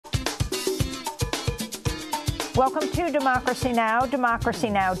Welcome to Democracy Now!,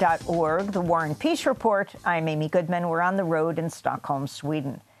 democracynow.org, the War and Peace Report. I'm Amy Goodman. We're on the road in Stockholm,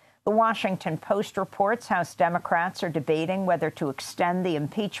 Sweden. The Washington Post reports House Democrats are debating whether to extend the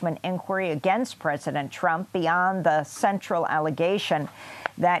impeachment inquiry against President Trump beyond the central allegation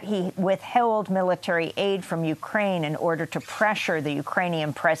that he withheld military aid from Ukraine in order to pressure the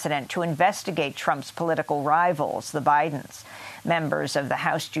Ukrainian president to investigate Trump's political rivals, the Bidens. Members of the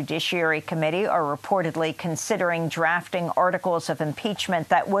House Judiciary Committee are reportedly considering drafting articles of impeachment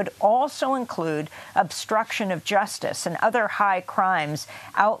that would also include obstruction of justice and other high crimes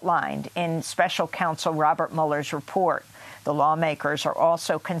outlined in Special Counsel Robert Mueller's report. The lawmakers are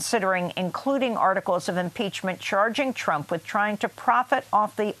also considering including articles of impeachment charging Trump with trying to profit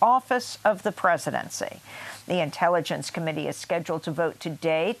off the office of the presidency. The Intelligence Committee is scheduled to vote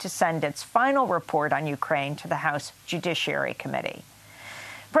today to send its final report on Ukraine to the House Judiciary Committee.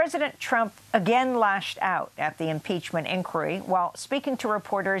 President Trump again lashed out at the impeachment inquiry while speaking to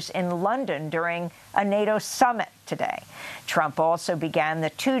reporters in London during a NATO summit today. Trump also began the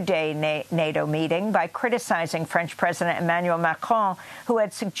two-day NATO meeting by criticizing French President Emmanuel Macron, who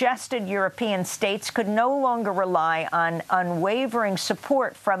had suggested European states could no longer rely on unwavering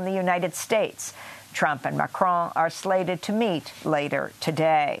support from the United States. Trump and Macron are slated to meet later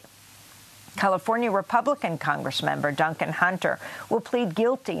today. California Republican Congressmember Duncan Hunter will plead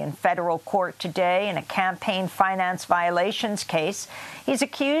guilty in federal court today in a campaign finance violations case. He's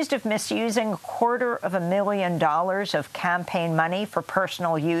accused of misusing $250,000 of campaign money for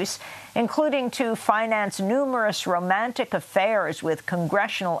personal use, including to finance numerous romantic affairs with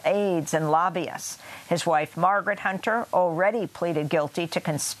congressional aides and lobbyists. His wife, Margaret Hunter, already pleaded guilty to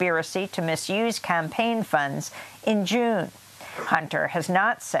conspiracy to misuse campaign funds in June. Hunter has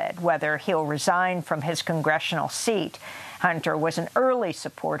not said whether he'll resign from his congressional seat. Hunter was an early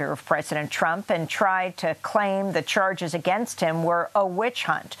supporter of President Trump and tried to claim the charges against him were a witch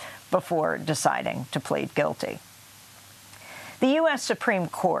hunt before deciding to plead guilty. The U.S. Supreme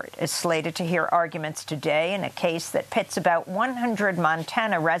Court is slated to hear arguments today in a case that pits about 100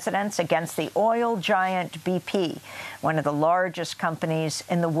 Montana residents against the oil giant BP, one of the largest companies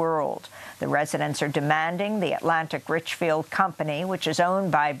in the world. The residents are demanding the Atlantic Richfield Company, which is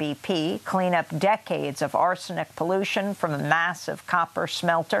owned by BP, clean up decades of arsenic pollution from a massive copper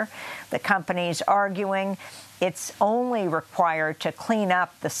smelter. The company's arguing it's only required to clean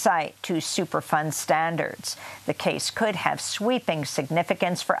up the site to Superfund standards. The case could have sweeping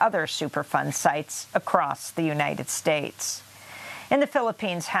significance for other Superfund sites across the United States. In the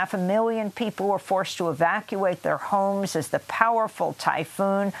Philippines, 500,000 people were forced to evacuate their homes as the powerful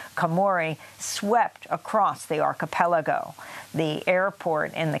typhoon Kamori swept across the archipelago. The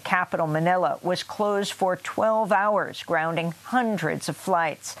airport in the capital, Manila, was closed for 12 hours, grounding hundreds of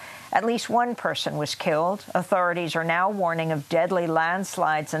flights. At least one person was killed. Authorities are now warning of deadly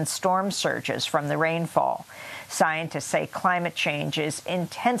landslides and storm surges from the rainfall. Scientists say climate change is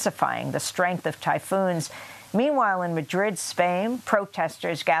intensifying the strength of typhoons. Meanwhile, in Madrid, Spain,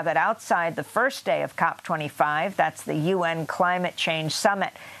 protesters gathered outside the first day of COP25, that's the UN Climate Change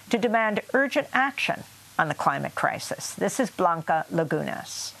Summit, to demand urgent action on the climate crisis. This is Blanca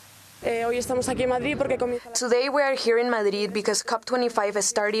Lagunas. Today we are here in Madrid because COP25 is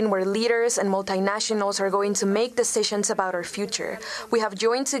starting, where leaders and multinationals are going to make decisions about our future. We have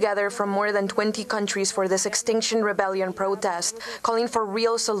joined together from more than 20 countries for this Extinction Rebellion protest, calling for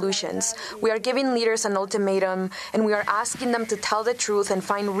real solutions. We are giving leaders an ultimatum, and we are asking them to tell the truth and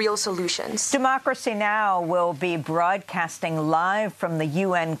find real solutions. Democracy Now! Will be broadcasting live from the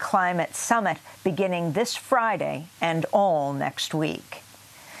UN Climate Summit beginning this Friday and all next week.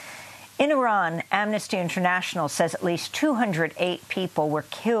 In Iran, Amnesty International says at least 208 people were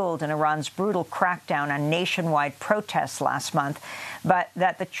killed in Iran's brutal crackdown on nationwide protests last month, but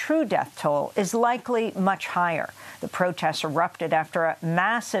that the true death toll is likely much higher. The protests erupted after a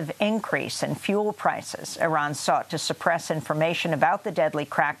massive increase in fuel prices. Iran sought to suppress information about the deadly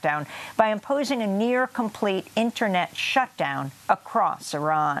crackdown by imposing a near-complete internet shutdown across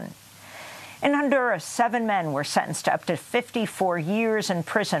Iran. In Honduras, 7 men were sentenced to up to 54 years in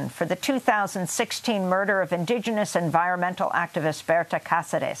prison for the 2016 murder of indigenous environmental activist Berta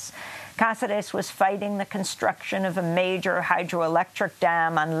Cáceres. Cáceres was fighting the construction of a major hydroelectric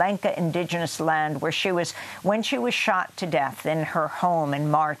dam on Lenca indigenous land when she was shot to death in her home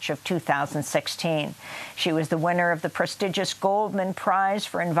in March of 2016. She was the winner of the prestigious Goldman Prize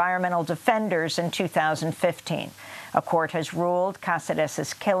for Environmental Defenders in 2015. A court has ruled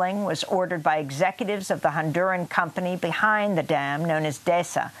Cáceres' killing was ordered by executives of the Honduran company behind the dam, known as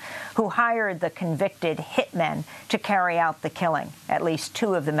DESA, who hired the convicted hitmen to carry out the killing. At least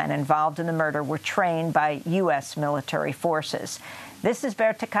 2 of the men involved involved in the murder were trained by U.S. military forces. This is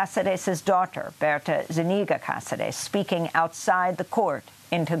Berta Cáceres' daughter, Berta Zuniga Cáceres, speaking outside the court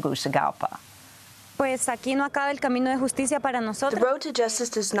in Tegucigalpa. The road to justice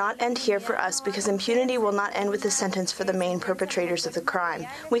does not end here for us because impunity will not end with the sentence for the main perpetrators of the crime.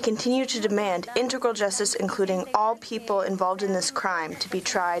 We continue to demand integral justice, including all people involved in this crime, to be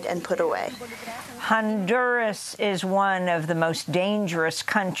tried and put away. Honduras is one of the most dangerous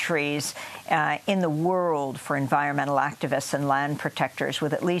countries in the world for environmental activists and land protectors,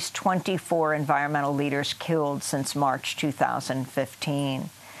 with at least 24 environmental leaders killed since March 2015.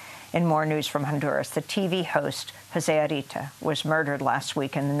 In more news from Honduras, the TV host Jose Arita was murdered last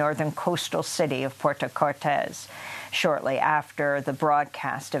week in the northern coastal city of Puerto Cortes, shortly after the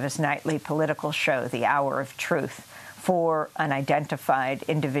broadcast of his nightly political show, The Hour of Truth. 4 unidentified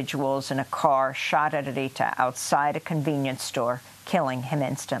individuals in a car shot at Arita outside a convenience store, killing him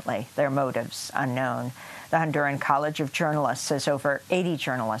instantly. Their motives unknown. The Honduran College of Journalists says over 80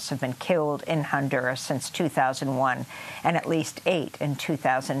 journalists have been killed in Honduras since 2001, and at least 8 in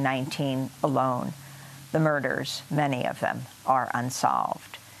 2019 alone. The murders, many of them, are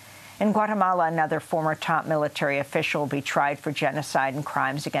unsolved. In Guatemala, another former top military official will be tried for genocide and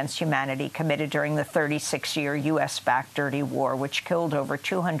crimes against humanity committed during the 36-year U.S.-backed Dirty War, which killed over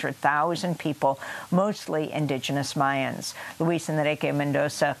 200,000 people, mostly indigenous Mayans. Luis Enrique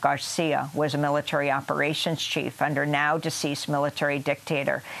Mendoza Garcia was a military operations chief under now-deceased military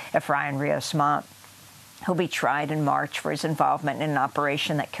dictator Efraín Ríos Montt. He'll be tried in March for his involvement in an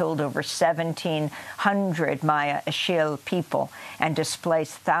operation that killed over 1,700 Maya Ixil people and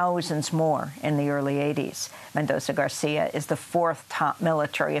displaced thousands more in the early 80s. Mendoza Garcia is the 4th top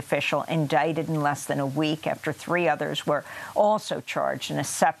military official indicted in less than a week after 3 others were also charged in a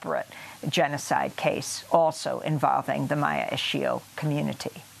separate genocide case, also involving the Maya Ixil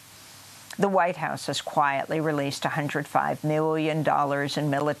community. The White House has quietly released $105 million in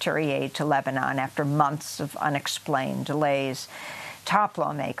military aid to Lebanon after months of unexplained delays. Top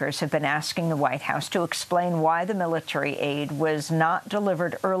lawmakers have been asking the White House to explain why the military aid was not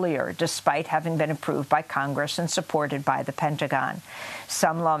delivered earlier, despite having been approved by Congress and supported by the Pentagon.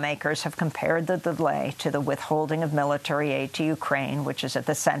 Some lawmakers have compared the delay to the withholding of military aid to Ukraine, which is at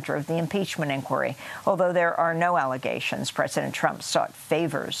the center of the impeachment inquiry. Although there are no allegations, President Trump sought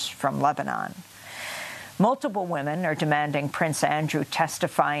favors from Lebanon. Multiple women are demanding Prince Andrew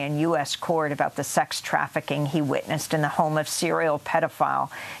testify in U.S. court about the sex trafficking he witnessed in the home of serial pedophile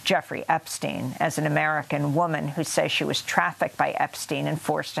Jeffrey Epstein. As an American woman who says she was trafficked by Epstein and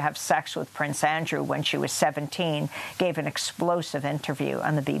forced to have sex with Prince Andrew when she was 17, gave an explosive interview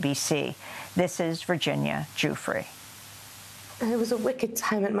on the BBC. This is Virginia Giuffre. It was a wicked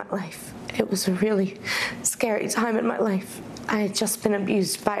time in my life. It was a really scary time in my life. I had just been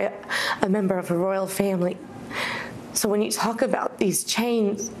abused by a member of a royal family. So when you talk about these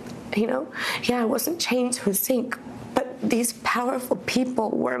chains, yeah, I wasn't chained to a sink, but these powerful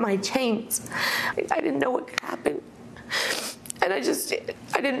people were my chains. I didn't know what could happen.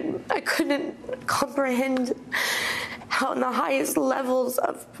 And I couldn't comprehend how on the highest levels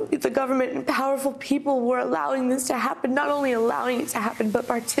of the government and powerful people were allowing this to happen, not only allowing it to happen, but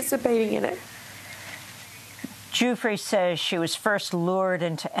participating in it. Giuffre says she was first lured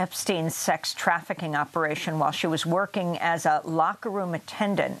into Epstein's sex trafficking operation while she was working as a locker room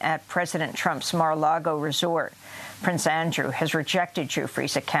attendant at President Trump's Mar-a-Lago resort. Prince Andrew has rejected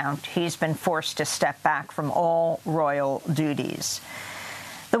Giuffre's account. He's been forced to step back from all royal duties.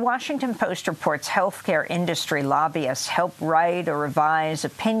 The Washington Post reports healthcare industry lobbyists help write or revise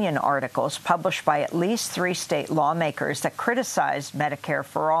opinion articles published by at least 3 state lawmakers that criticized Medicare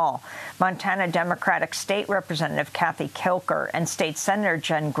for All. Montana Democratic State Representative Kathy Kelker and State Senator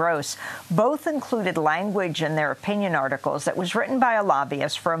Jen Gross both included language in their opinion articles that was written by a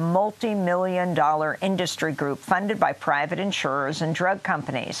lobbyist for a multi-million-dollar industry group funded by private insurers and drug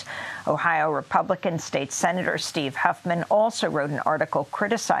companies. Ohio Republican State Senator Steve Huffman also wrote an article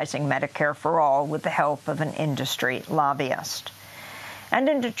criticizing Medicare for All with the help of an industry lobbyist. And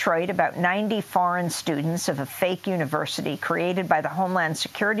in Detroit, about 90 foreign students of a fake university created by the Homeland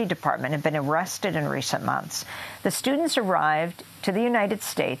Security Department have been arrested in recent months. The students arrived to the United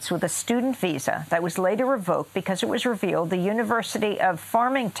States with a student visa that was later revoked because it was revealed the University of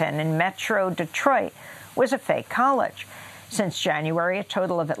Farmington in Metro Detroit was a fake college. Since January, a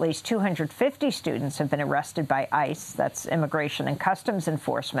total of at least 250 students have been arrested by ICE, that's Immigration and Customs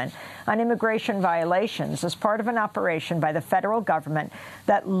Enforcement, on immigration violations as part of an operation by the federal government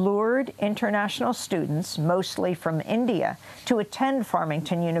that lured international students, mostly from India, to attend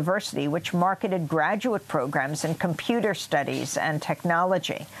Farmington University, which marketed graduate programs in computer studies and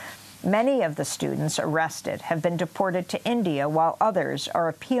technology. Many of the students arrested have been deported to India, while others are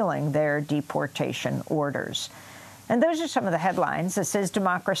appealing their deportation orders. And those are some of the headlines. This is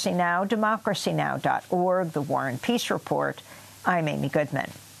Democracy Now!, democracynow.org, The War and Peace Report. I'm Amy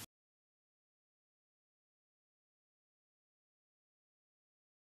Goodman.